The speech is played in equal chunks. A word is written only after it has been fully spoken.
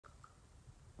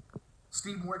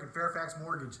Steve Morgan, Fairfax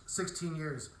Mortgage, 16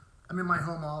 years. I'm in my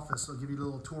home office. I'll give you a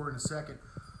little tour in a second.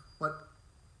 But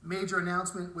major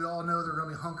announcement, we all know they're going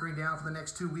to be hunkering down for the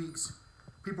next 2 weeks.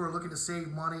 People are looking to save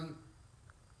money,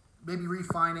 maybe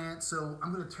refinance. So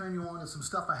I'm going to turn you on to some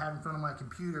stuff I have in front of my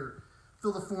computer.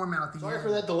 Fill the form out at the end. Sorry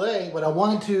for that delay, but I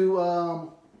wanted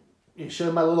to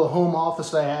show my little home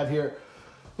office that I have here.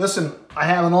 Listen, I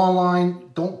have an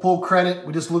online, don't pull credit.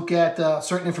 We just look at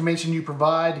certain information you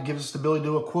provide to give us the ability to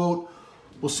do a quote.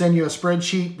 We'll send you a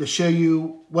spreadsheet to show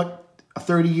you what a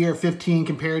 30-year, 15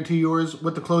 compared to yours,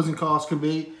 what the closing costs could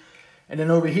be. And then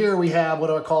over here we have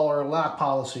what I call our lock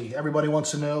policy. Everybody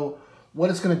wants to know what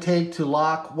it's going to take to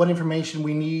lock, what information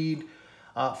we need.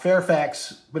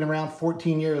 Fairfax, been around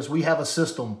 14 years. We have a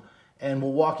system, and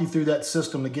we'll walk you through that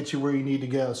system to get you where you need to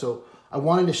go. So I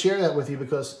wanted to share that with you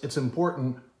because it's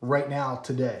important right now,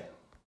 today.